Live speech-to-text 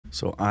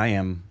So I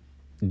am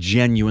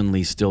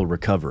genuinely still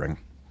recovering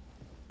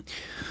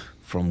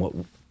from what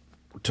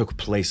took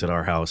place at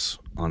our house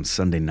on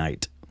Sunday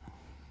night.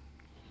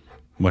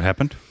 What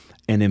happened?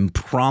 An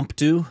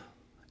impromptu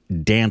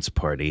dance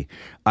party.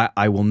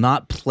 I will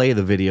not play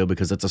the video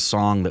because it's a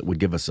song that would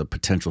give us a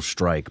potential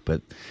strike,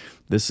 but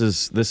this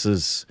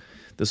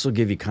will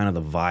give you kind of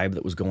the vibe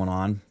that was going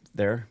on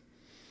there.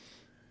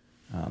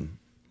 Okay.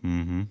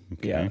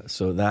 Yeah,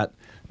 so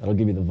that'll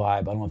give you the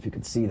vibe. I don't know if you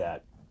can see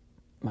that.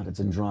 But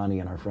it's Indrani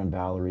and our friend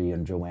Valerie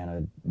and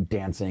Joanna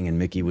dancing, and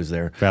Mickey was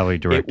there. Valerie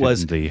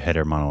directed the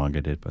header monologue I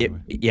did, by the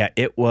way. Yeah,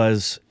 it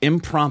was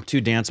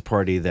impromptu dance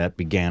party that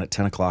began at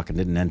 10 o'clock and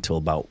didn't end till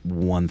about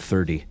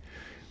 1:30.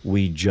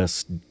 We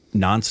just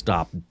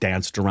nonstop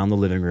danced around the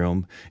living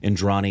room.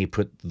 Indrani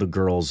put the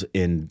girls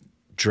in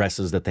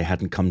dresses that they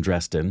hadn't come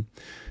dressed in,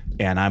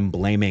 and I'm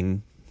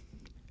blaming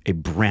a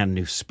brand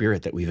new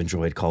spirit that we've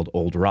enjoyed called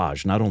Old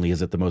Raj. Not only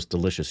is it the most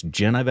delicious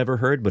gin I've ever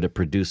heard, but it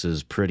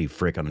produces pretty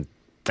frickin'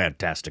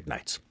 fantastic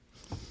nights.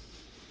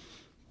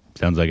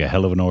 Sounds like a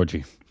hell of an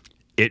orgy.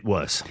 It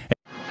was.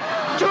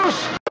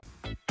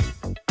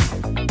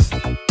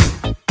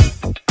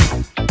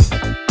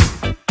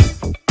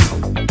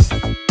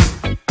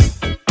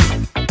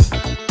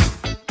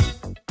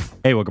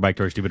 Hey, welcome back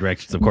to our stupid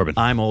reactions of Corbin.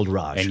 I'm Old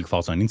Raj. And you can follow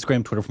us on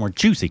Instagram, Twitter for more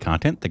juicy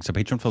content. Thanks to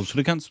Patreon, follow us to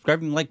the account,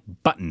 subscribe, and like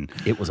button.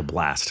 It was a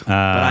blast. But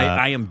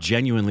I am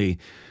genuinely,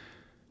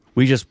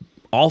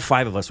 all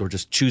five of us were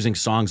just choosing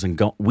songs and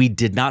go. We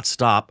did not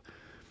stop.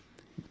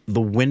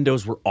 The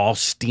windows were all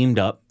steamed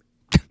up.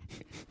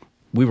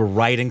 We were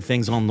writing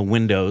things on the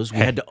windows. We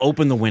had to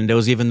open the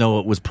windows, even though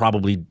it was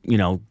probably,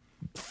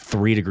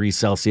 3 degrees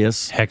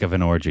Celsius. Heck of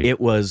an orgy. It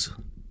was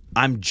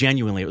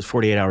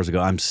 48 hours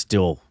ago. I'm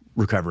still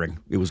recovering.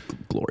 It was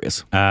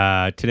glorious.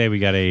 Today we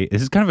got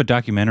this is kind of a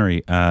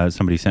documentary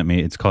somebody sent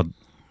me. It's called,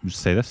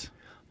 say this?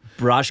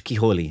 BRAJ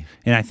Holi.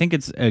 And I think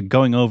it's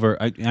going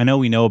over, I know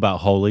we know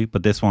about Holi,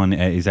 but this one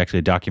is actually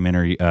a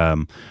documentary,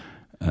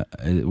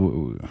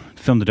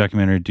 film the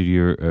documentary due to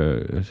your,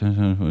 I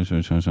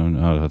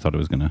thought it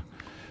was going to,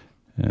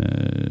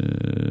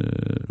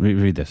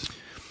 read this.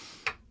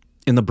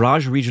 In the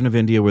BRAJ region of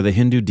India, where the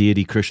Hindu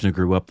deity Krishna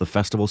grew up, the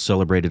festival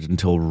celebrated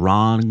until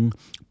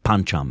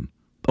Panchami,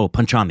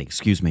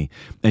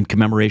 in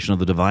commemoration of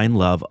the divine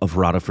love of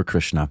Radha for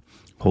Krishna.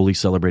 Holi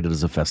celebrated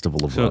as a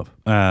festival of love.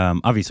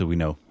 Obviously, we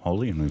know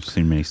Holi, and we've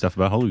seen many stuff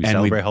about Holi. We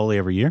celebrate Holi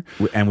every year.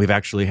 And we've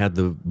actually had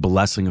the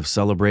blessing of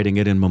celebrating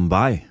it in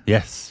Mumbai.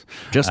 Yes.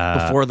 Just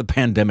before the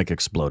pandemic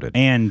exploded.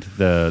 And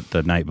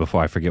the night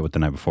before, I forget what the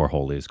night before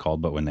Holi is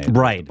called, but when they had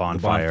the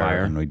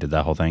bonfire, and we did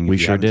that whole thing. We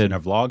sure did. Seen our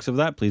vlogs of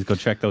that, please go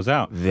check those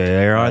out.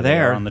 They are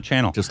there on the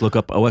channel. Just look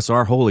up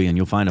OSR Holi and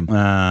you'll find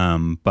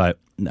them. But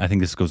I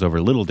think this goes over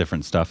a little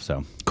different stuff,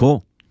 so.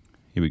 Cool.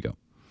 Here we go.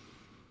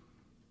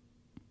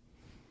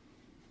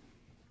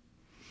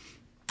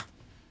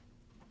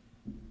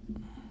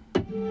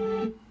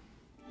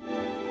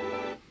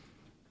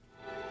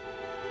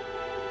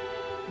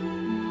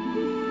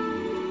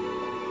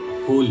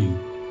 Holi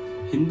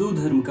Hindu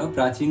धर्म का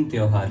प्राचीन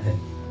त्योहार है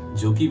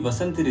जो कि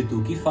वसंत ऋतु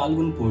की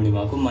फाल्गुन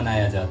पूर्णिमा को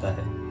मनाया जाता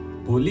है।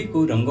 होली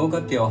को रंगों का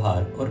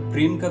त्योहार और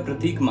प्रेम का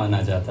प्रतीक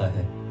माना जाता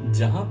है।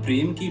 जहां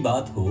प्रेम की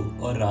बात हो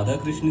और राधा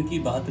कृष्ण की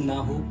बात ना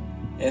हो,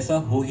 ऐसा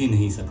हो ही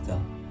नहीं सकता।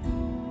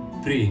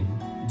 प्रेम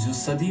जो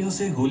सदियों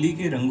से होली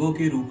के रंगों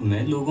के रूप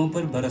में लोगों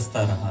पर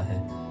बरसता रहा है।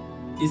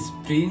 इस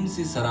प्रेम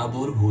से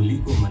सराबोर होली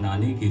को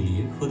मनाने के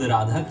लिए खुद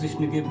राधा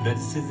कृष्ण के ब्रज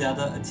से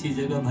ज्यादा अच्छी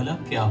जगह भला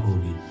क्या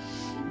होगी।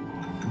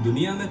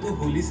 दुनिया में तो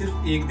होली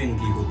सिर्फ एक दिन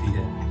की होती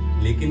है,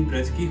 लेकिन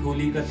ब्रज की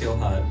होली का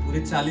त्योहार पूरे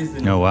 40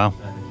 दिन का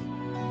होता है,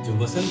 जो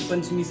वसंत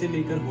पंचमी से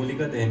लेकर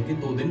होलिका दहन के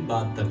 2 दिन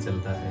बाद तक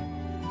चलता है,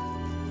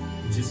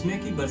 जिसमें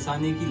कि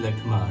बरसाने की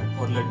लठमार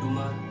और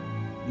लड्डूमार,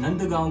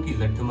 नंदगांव की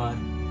लठमार,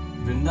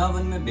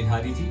 वृंदावन में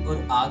बिहारी जी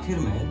और आखिर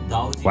में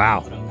दाऊजी का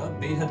हुरंगा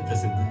बेहद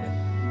प्रसिद्ध है।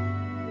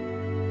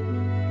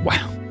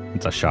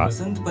 It's a shot.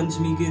 Basant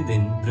Panchami के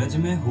दिन ब्रज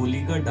में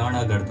होली का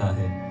डांडा गड़ता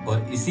है और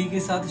इसी के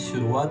साथ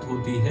शुरुआत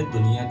होती है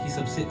दुनिया की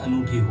सबसे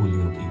अनूठी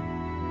होलियों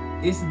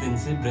की। इस दिन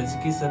से ब्रज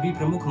के सभी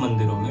प्रमुख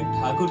मंदिरों में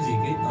ठाकुर जी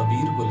के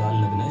अबीर गुलाल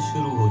लगना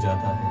शुरू हो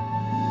जाता है।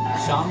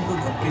 शाम को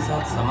ढक के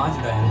साथ समाज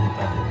गायन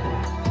होता है,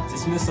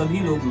 जिसमें सभी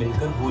लोग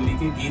मिलकर होली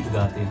के गीत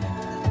गाते हैं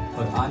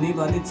और आने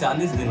वाले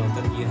 40 दिनों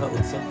तक यह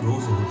उत्सव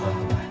रोज होता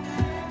है।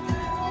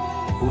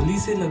 होली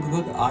से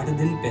लगभग 8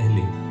 दिन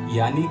पहले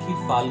यानी कि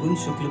फाल्गुन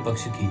शुक्ल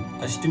पक्ष की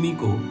अष्टमी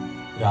को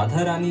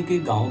राधा रानी के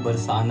गांव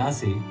बरसाना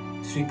से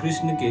श्री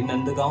कृष्ण के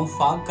नंदगांव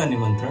फाग का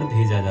निमंत्रण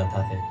भेजा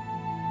जाता है,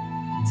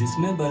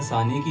 जिसमें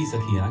बरसाने की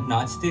सखियां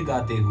नाचते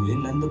गाते हुए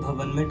नंद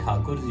भवन में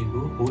ठाकुर जी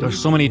को Holi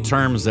There's so many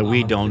terms that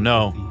we don't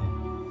know.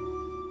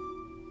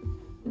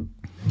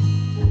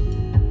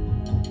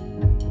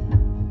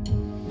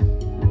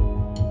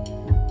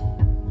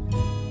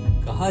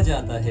 कहा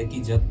जाता है कि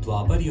जब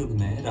द्वापर युग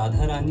में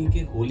राधा रानी के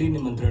होली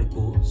निमंत्रण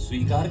को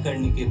स्वीकार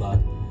करने के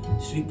बाद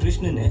श्री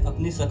कृष्ण ने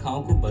अपने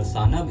सखाओं को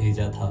बरसाना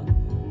भेजा था,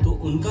 तो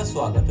उनका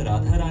स्वागत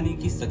राधा रानी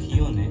की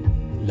सखियों ने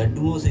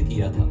लड्डुओं से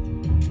किया था।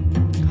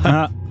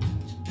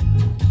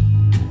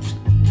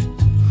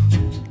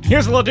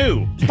 Here's Laddu.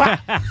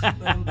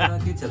 परंपरा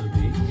के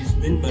चलते इस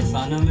दिन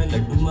बरसाना में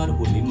लड्डू मार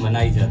होली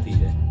मनाई जाती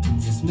है,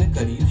 जिसमें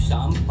करीब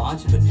शाम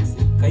 5 बजे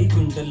से कई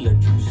कुंटल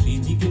लड्डू श्री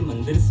जी के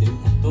मंदिर से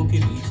भक्तों के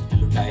बीच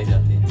लुटाए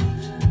जाते हैं।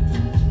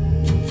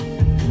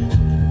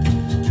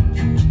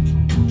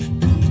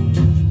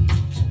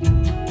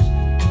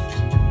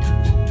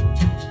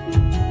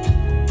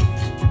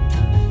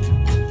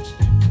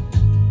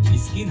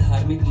 इसकी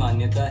धार्मिक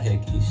मान्यता है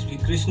कि श्री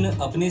कृष्ण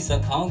अपने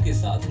सखाओं के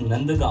साथ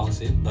नंदगांव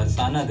से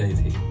बरसाना गए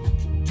थे,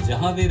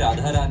 जहां वे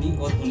राधा रानी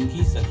और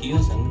उनकी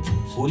सखियों संग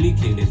होली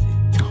खेले थे।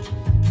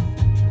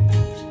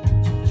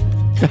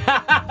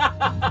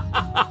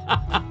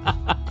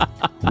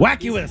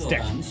 Whack you with a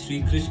stick. Shri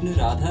Krishna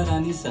Radha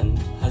Rani संग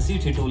हंसी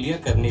ठिठोलियां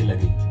करने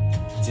लगे,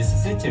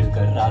 जिससे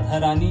चिढ़कर राधा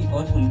रानी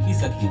और उनकी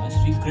सखियां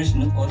श्री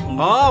कृष्ण और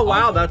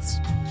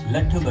उनकी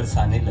लट्ठ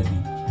बरसाने लगी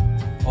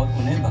और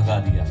उन्हें भगा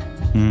दिया।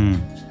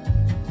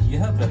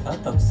 यह प्रथा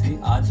तब से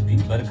आज भी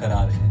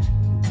बरकरार है,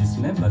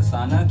 जिसमें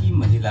बरसाना की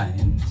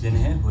महिलाएं,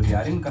 जिन्हें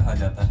हुरियारिन कहा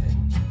जाता है,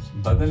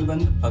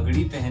 बगलबंद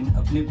पगड़ी पहन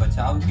अपने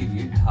बचाव के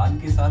लिए ढाल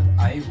के साथ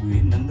आए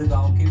हुए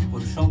नंदगांव के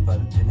पुरुषों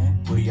पर, जिन्हें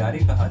हुरियारे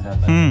कहा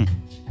जाता है,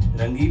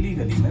 रंगीली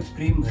गली में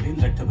प्रेम भरे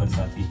लट्ठ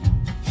बरसाती हैं।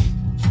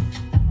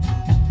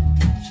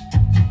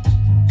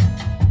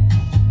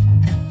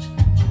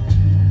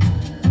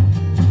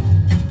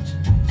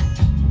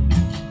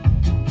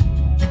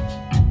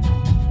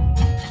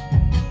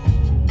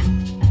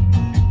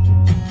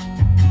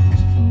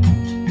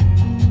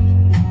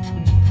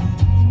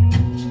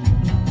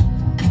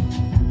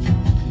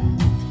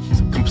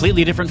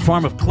 Completely different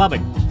form of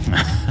clubbing.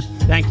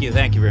 Thank you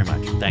very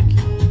much. Thank you.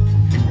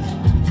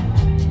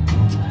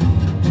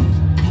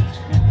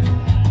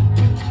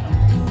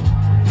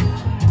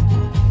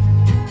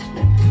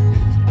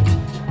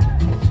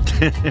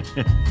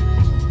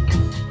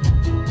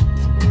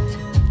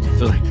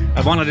 So,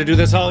 I wanted to do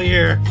this all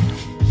year.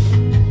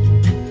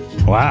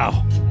 Wow.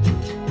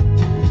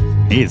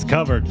 He is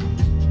covered.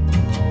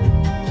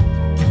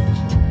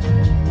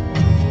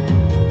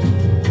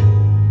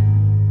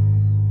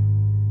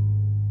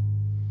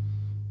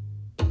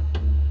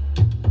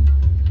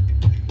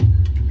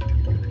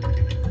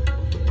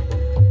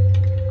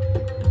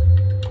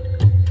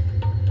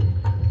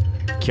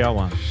 क्या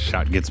हुआ?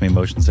 Shot gets me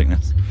motion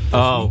sickness.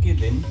 के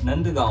दिन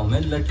नंदगांव में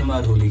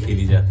लठमार होली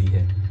खेली जाती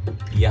है।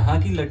 यहाँ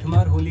की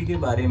लठमार होली के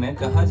बारे में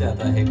कहा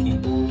जाता है कि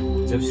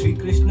जब श्री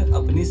कृष्ण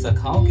अपनी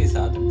सखाओं के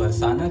साथ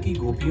बरसाना की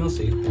गोपियों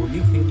से होली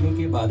खेलने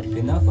के बाद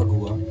बिना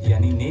फगुआ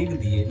यानी नेग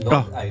दिए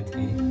लौट आए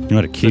थे,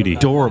 What a cutie.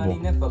 Adorable.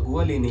 ने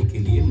फगुआ लेने के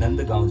लिए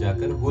नंदगांव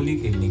जाकर होली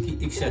खेलने की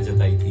इच्छा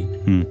जताई थी।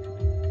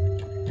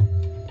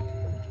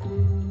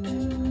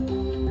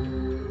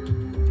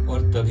 और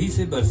तभी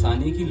से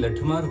बरसाने की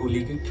लठमार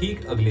होली के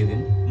ठीक अगले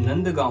दिन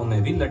नंदगांव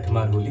में भी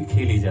लठमार होली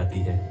खेली जाती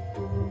है।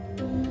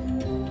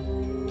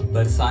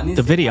 बरसाने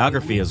The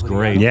videography is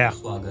great. Yeah.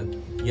 स्वागत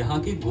यहाँ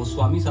के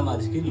गोस्वामी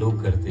समाज के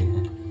लोग करते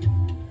हैं।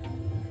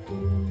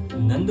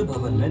 नंद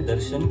भवन में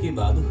दर्शन के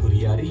बाद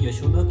हुरियारे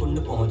यशोदा कुंड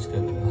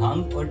पहुंचकर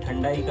भांग और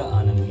ठंडाई का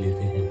आनंद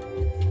लेते हैं,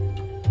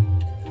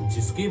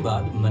 जिसके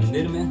बाद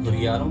मंदिर में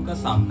हुरियारों का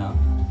सामना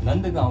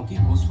नंदगांव की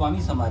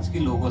गोस्वामी समाज के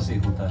लोगों से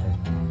होता है,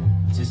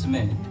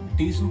 जिसमें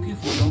टीसू के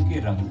फूलों के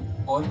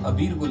रंग और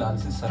अबीर गुलाल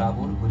से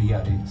सराबोर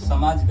हुरियारे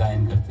समाज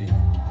गायन करते हैं।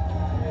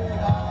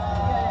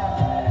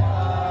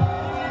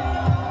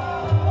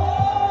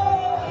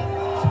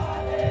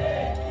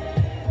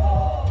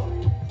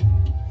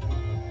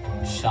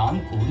 शाम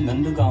को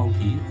नंदगांव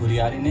की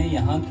हुरियारे ने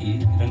यहाँ की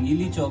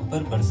रंगीली चौक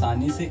पर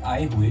बरसाने से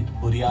आए हुए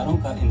हुरियारों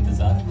का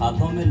इंतजार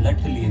हाथों में लठ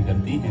लिए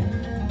करती हैं,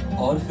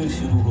 और फिर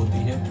शुरू होती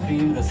है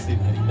प्रेम रस से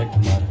भरी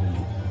Lathmar Holi.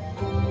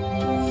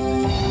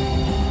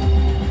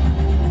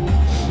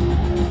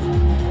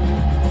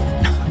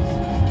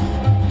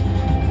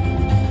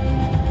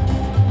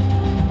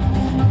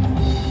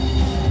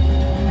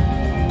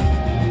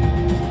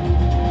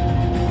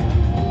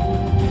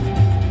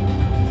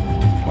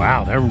 Wow,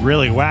 they're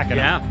really whacking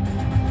Yeah. them.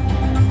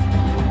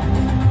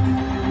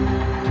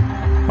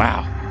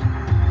 Wow.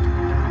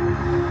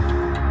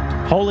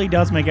 Holi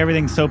does make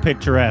everything so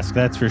picturesque,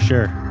 that's for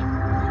sure.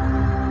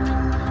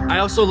 I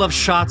also love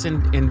shots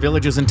in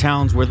villages and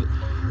towns where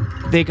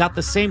they got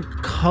the same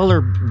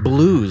color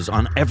blues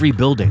on every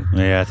building.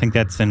 Yeah, I think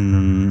this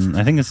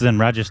is in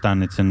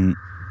Rajasthan. It's in,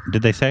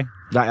 did they say?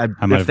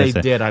 If they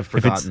did, I've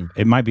forgotten.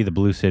 It might be the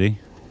Blue City,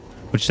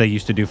 which they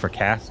used to do for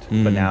caste,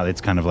 but now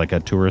it's kind of like a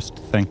tourist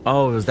thing.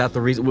 Oh, is that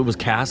the reason? It was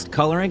caste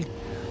coloring?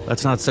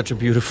 That's not such a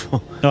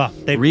beautiful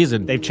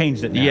reason. They've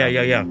changed it now.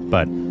 Yeah.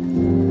 But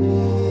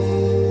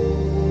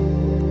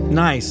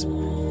nice.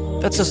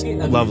 That's just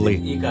lovely.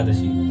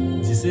 Ekadashi,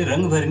 जिसे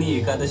रंग भरनी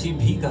एकादशी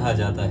भी कहा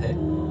जाता है,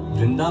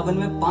 वृंदावन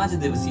में 5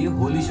 दिवसीय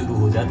होली शुरू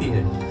हो जाती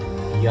है।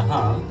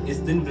 यहाँ इस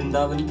दिन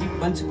वृंदावन की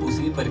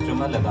पंचकोसीय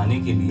परिक्रमा लगाने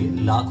के लिए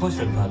लाखों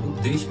श्रद्धालु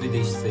देश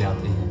विदेश से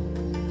आते हैं,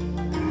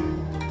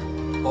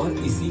 और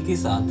इसी के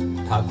साथ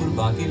ठाकुर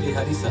बांके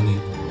बिहारी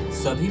समेत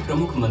सभी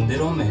प्रमुख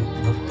मंदिरों में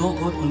भक्तों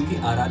और उनके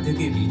आराध्य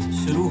के बीच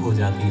शुरू हो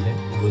जाती है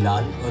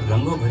गुलाल और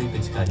रंगों भरी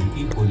पिचकारी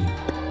की Holi.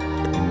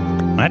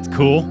 That's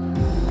cool.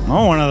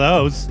 Oh, one of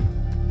those.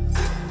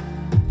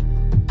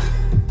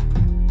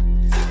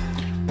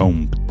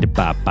 Boom,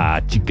 ba ba,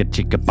 chicka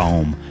chicka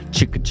boom,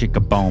 chicka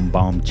chicka boom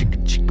boom, chicka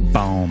chicka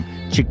boom,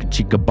 chicka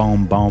chicka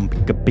boom boom,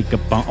 pika pika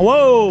boom.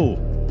 Whoa!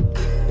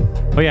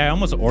 Oh yeah, I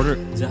almost ordered.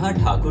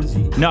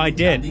 No, I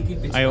did.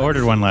 I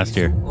ordered one last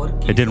year.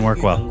 It didn't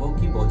work well.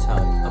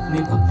 अपने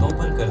भक्तों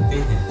पर करते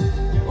हैं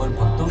और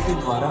भक्तों के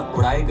द्वारा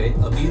उड़ाए गए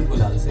अबीर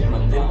गुलाल से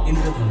मंदिर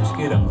इंद्रधनुष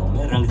के रंगों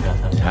में रंग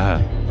जाता है।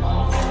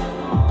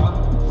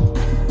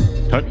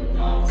 हट,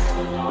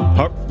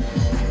 हट।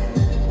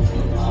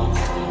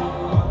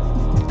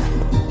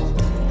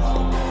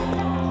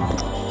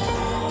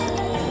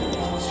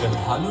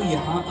 श्रद्धालु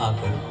यहाँ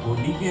आकर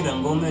होली के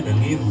रंगों में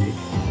रंगे हुए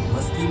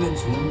मस्ती में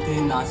झूमते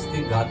नाचते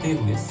गाते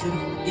हुए सिर्फ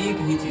एक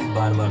ही चीज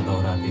बार बार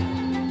दोहराते हैं,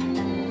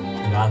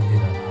 Radhe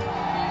Radhe.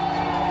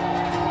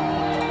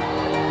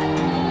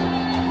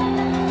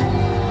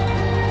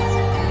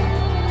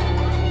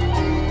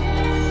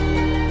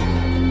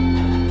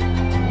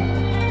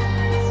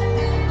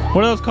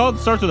 What are those called?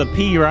 It starts with a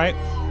P, right?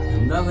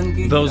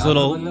 Those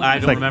little, I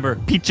don't remember.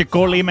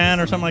 Pichikoli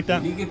man or something like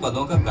that? के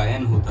पदों का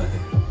गायन होता है,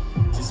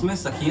 जिसमें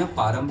सखियां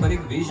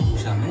पारंपरिक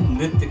वेशभूषा में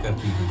नृत्य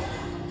करती हैं।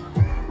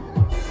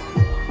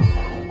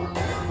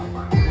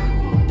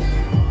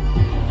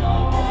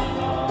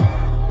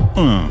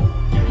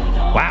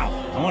 Wow.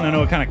 I want to know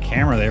what kind of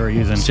camera they were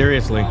using.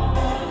 Seriously.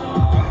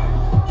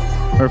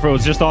 Or if it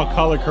was just all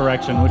color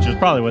correction, which is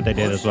probably what they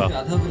did as well.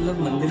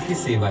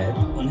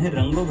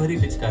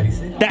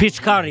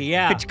 Pichkari,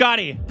 yeah.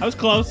 Pichkari. I was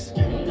close.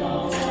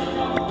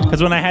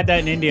 Because when I had that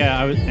in India,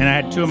 I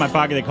had two in my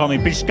pocket, they called me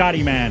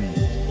Pichkari Man,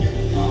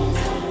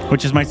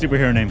 which is my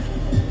superhero name.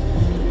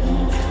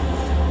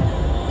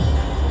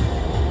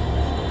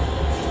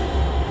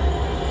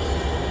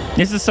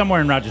 This is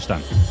somewhere in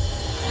Rajasthan.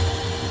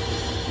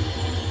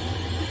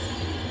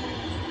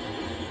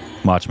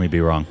 Watch me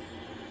be wrong.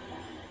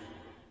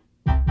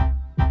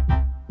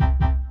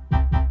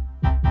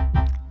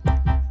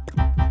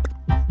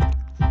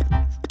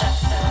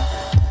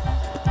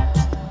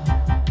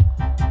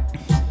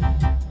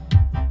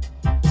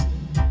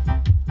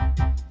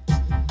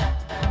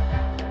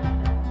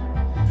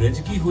 Braj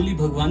की होली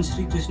भगवान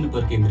श्री कृष्ण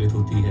पर केंद्रित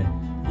होती है,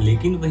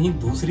 लेकिन वहीं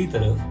दूसरी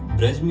तरफ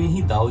ब्रज में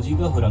ही दाऊजी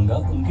का हुरंगा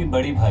उनके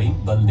बड़े भाई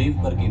बलदेव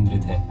पर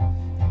केंद्रित है।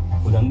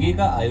 हुरंगे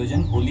का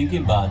आयोजन होली के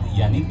बाद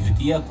यानी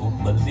द्वितीया को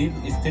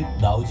बलदेव स्थित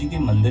दाऊजी के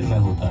मंदिर में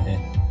होता है,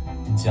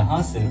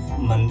 जहां सिर्फ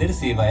मंदिर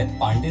सेवायत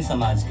पांडे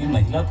समाज के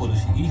महिला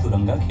पुरुष ही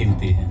हुरंगा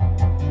खेलते हैं।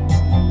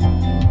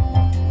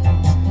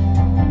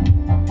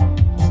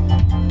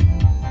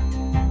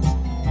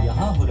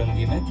 यहाँ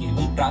हुरंगे में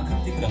केवल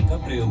प्राकृतिक रंग का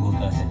प्रयोग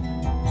होता है,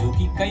 जो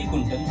कि कई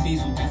कुंटल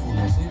टेसू के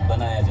फूलों से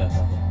बनाया जाता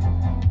है।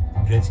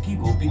 ब्रज की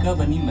गोपिका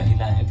बनी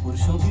महिलाएं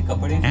पुरुषों के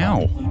कपड़े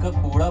उनका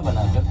कोड़ा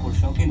बनाकर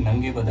पुरुषों के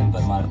नंगे बदन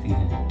पर मारती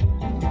हैं।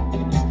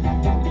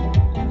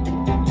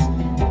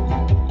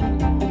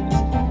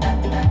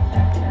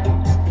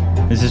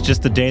 This is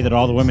just the day that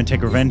all the women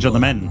take revenge on the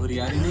men.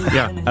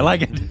 Yeah, I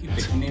like it.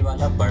 बिकने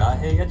वाला बड़ा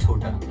है या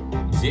छोटा,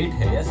 जेठ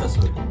है या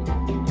ससुर।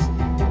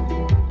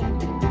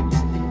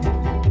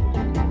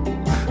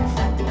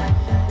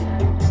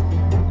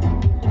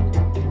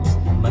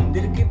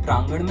 मंदिर के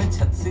प्रांगण में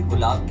छत से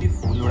गुलाब के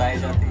फूल उड़ाए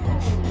जाते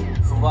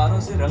हैं, फुवारों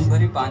से रंग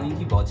भरे पानी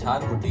की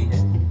बौछार होती है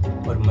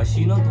और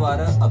मशीनों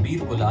द्वारा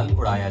अबीर गुलाल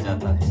उड़ाया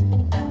जाता है।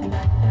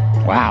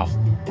 Wow,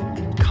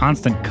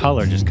 constant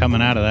color just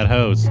coming out of that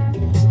hose.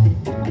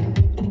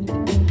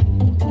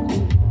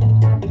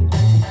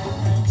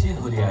 नीचे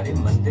हुरियारे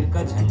मंदिर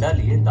का झंडा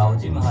लिए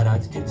दाऊजी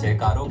महाराज के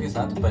जयकारों के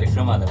साथ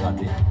परिक्रमा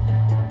लगाते हैं।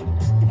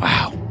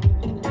 Wow.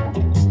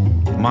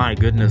 My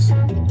goodness.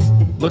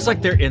 Looks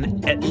like they're in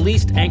at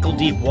least ankle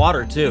deep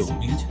water too. इस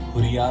बीच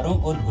हुरियारों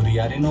और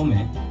हुरियारिनों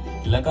में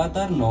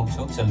लगातार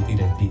नोक-झोंक चलती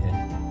रहती है।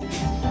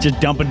 Just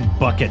dumping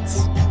buckets.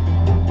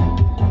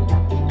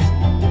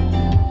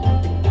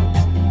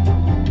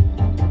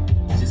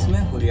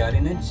 जिसमें हुरियारे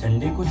ने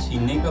झंडे को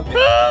छीनने का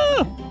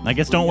प्रयास। I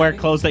guess don't wear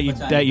clothes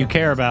that you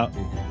care about.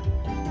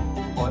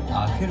 और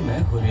आखिर में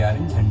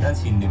हुरियारिन झंडा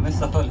छीनने में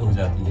सफल हो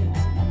जाती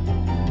है।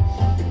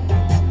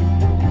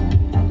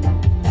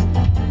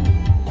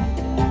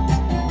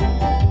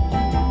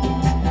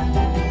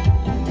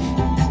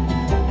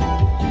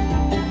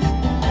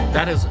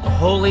 That is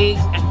holy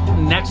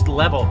next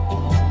level.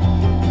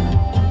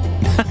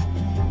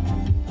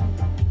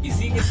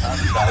 इसी के साथ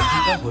दाऊजी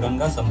का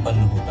हुरंगा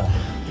संपन्न होता है।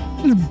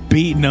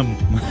 Beating them.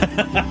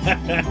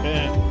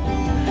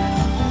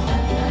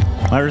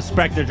 I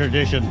respect the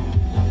tradition.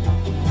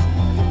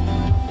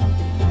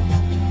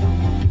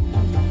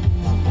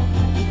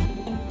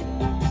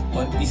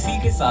 और इसी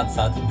के साथ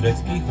साथ ब्रज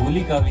की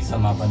होली का भी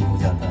समापन हो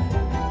जाता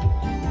है।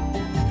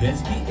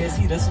 ब्रज की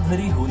ऐसी रस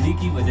भरी होली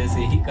की वजह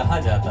से ही कहा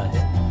जाता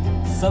है,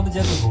 सब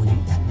जग होली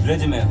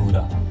ब्रज में हो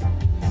रहा,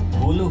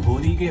 बोलो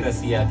होली के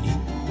रसिया की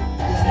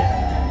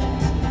जय।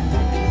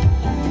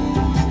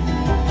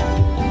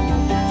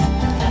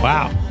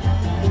 Wow.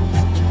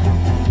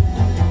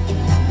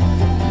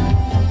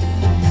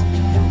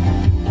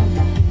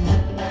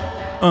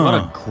 What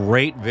a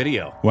great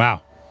video.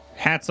 Wow.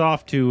 Hats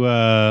off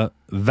to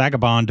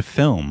Vagabond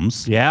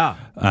Films. Yeah.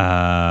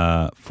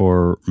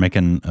 For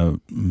making a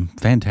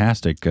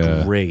fantastic...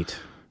 Great.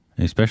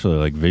 Especially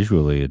like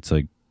visually. It's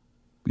like,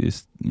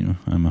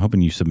 I'm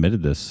hoping you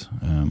submitted this,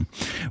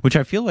 which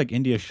I feel like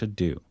India should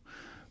do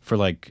for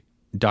like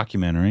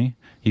documentary.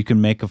 You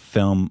can make a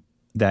film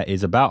that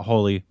is about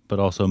Holi, but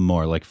also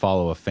more like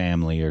follow a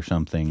family or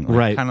something, like,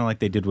 right? Kind of like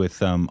they did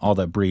with All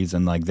That Breathes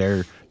and like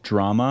their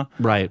drama,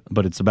 right?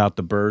 But it's about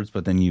the birds,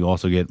 but then you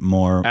also get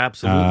more,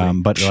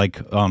 absolutely. But like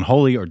on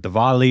Holi or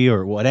Diwali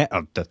or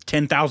whatever, the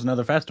 10,000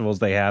 other festivals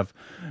they have,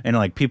 and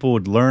like people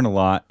would learn a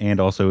lot, and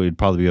also it'd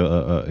probably be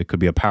it could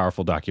be a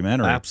powerful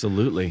documentary.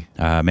 Absolutely.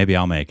 Maybe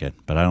I'll make it,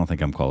 but I don't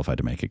think I'm qualified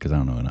to make it because I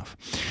don't know enough.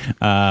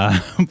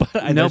 But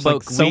I know,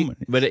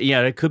 but yeah,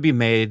 it could be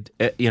made.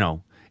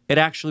 It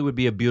actually would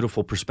be a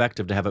beautiful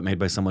perspective to have it made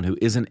by someone who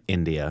isn't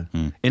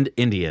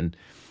Indian,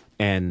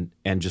 and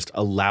just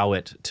allow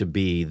it to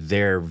be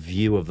their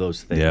view of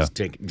those things,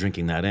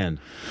 drinking that in.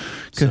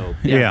 So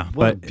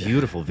what a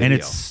beautiful video. And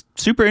it's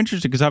super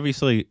interesting because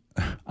obviously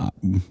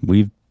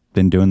we've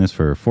been doing this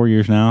for 4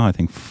 years now. I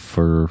think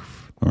or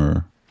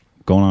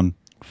going on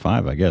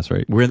 5, I guess,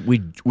 right?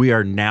 We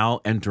are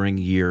now entering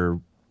year.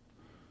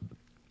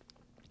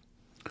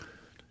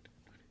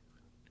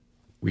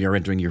 We are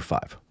entering year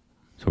 5.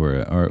 So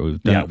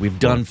we've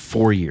done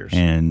 4 years.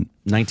 And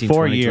 19,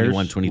 4 20, years,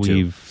 21, 22.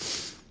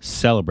 We've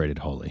celebrated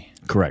Holi.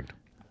 Correct.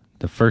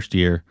 The first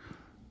year,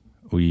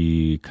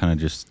 we kind of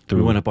just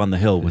we went up on the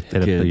hill with the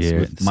kids.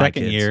 With my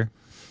Second kids. year,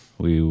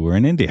 we were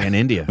in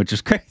India. Which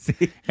is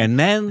crazy. And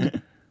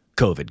then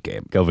COVID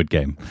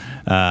came.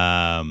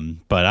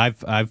 But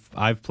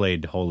I've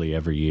played Holi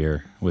every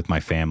year with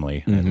my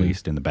family, at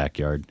least in the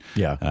backyard.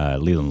 Yeah.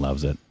 Leland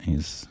loves it.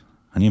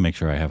 I need to make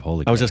sure I have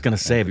Holi. I was just going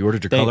to say, have you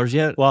ordered your colors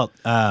yet? Well,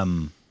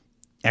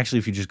 actually,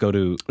 if you just go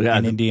to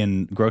an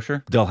Indian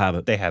grocer, they'll have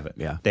it. They have it.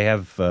 Yeah. They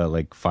have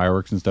like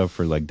fireworks and stuff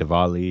for like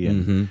Diwali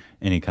and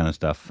any kind of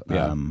stuff.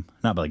 Yeah.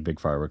 Not like big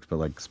fireworks, but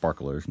like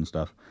sparklers and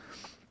stuff.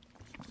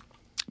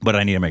 But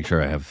I need to make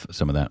sure I have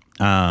some of that.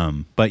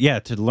 But yeah,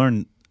 to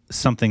learn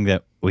something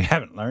that we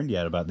haven't learned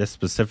yet about this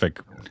specific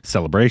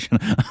celebration.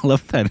 I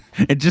love that.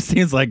 It just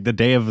seems like the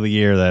day of the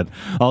year that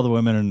all the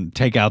women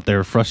take out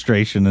their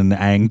frustration and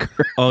anger.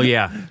 Oh,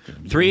 yeah.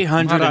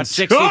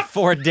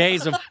 364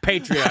 days of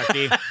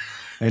patriarchy.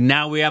 And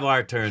now we have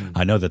our turn.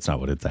 I know that's not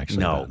what it's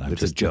actually about.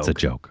 It's a joke. It's a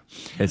joke.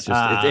 It's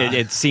just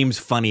it seems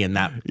funny in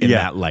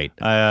that light.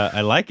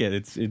 I like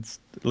it. It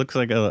looks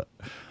like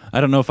I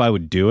don't know if I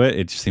would do it.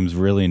 It just seems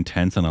really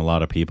intense on a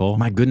lot of people.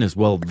 My goodness.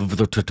 Well,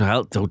 the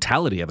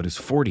totality of it is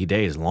 40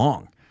 days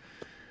long.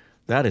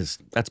 That is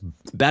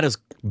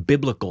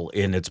biblical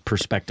in its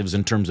perspectives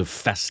in terms of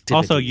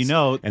festivities.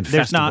 Also, and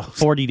there's festivals. Not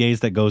 40 days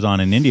that goes on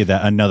in India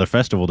that another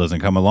festival doesn't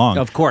come along.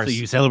 Of course. So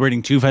you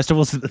celebrating 2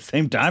 festivals at the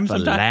same time the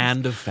sometimes?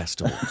 Land of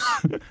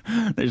festivals.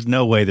 There's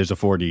no way there's a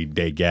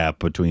 40-day gap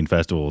between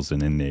festivals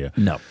in India.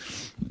 No.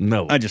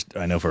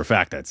 I know for a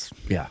fact that's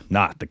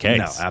not the case.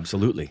 No,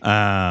 absolutely.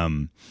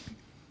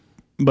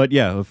 But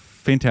yeah, a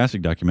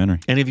fantastic documentary.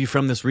 Any of you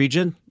from this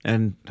region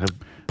and have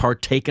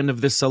partaken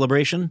of this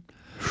celebration?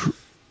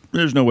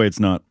 There's no way it's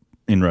not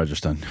in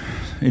Rajasthan.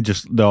 It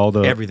just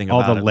everything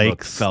all about the it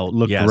lakes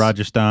look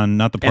Rajasthan,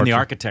 not the parts and the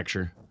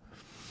architecture.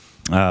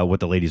 What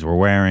the ladies were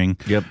wearing.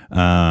 Yep.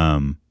 But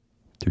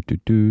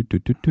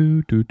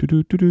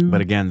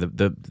again,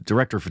 the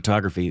director of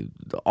photography,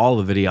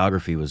 all the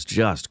videography was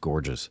just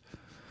gorgeous.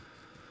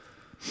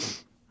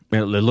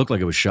 It looked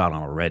like it was shot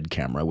on a red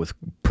camera with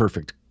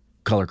perfect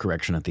color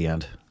correction at the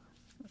end.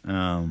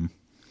 Yeah,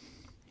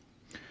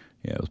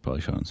 it was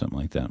probably shot on something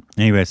like that.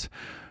 Anyways,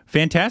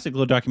 fantastic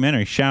little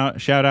documentary.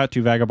 Shout out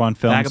to Vagabond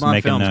Films,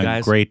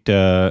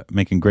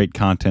 making great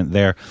content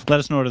there. Let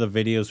us know what are the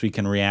videos we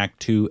can react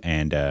to,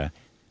 and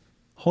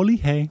Holi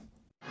hey.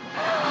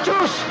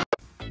 Just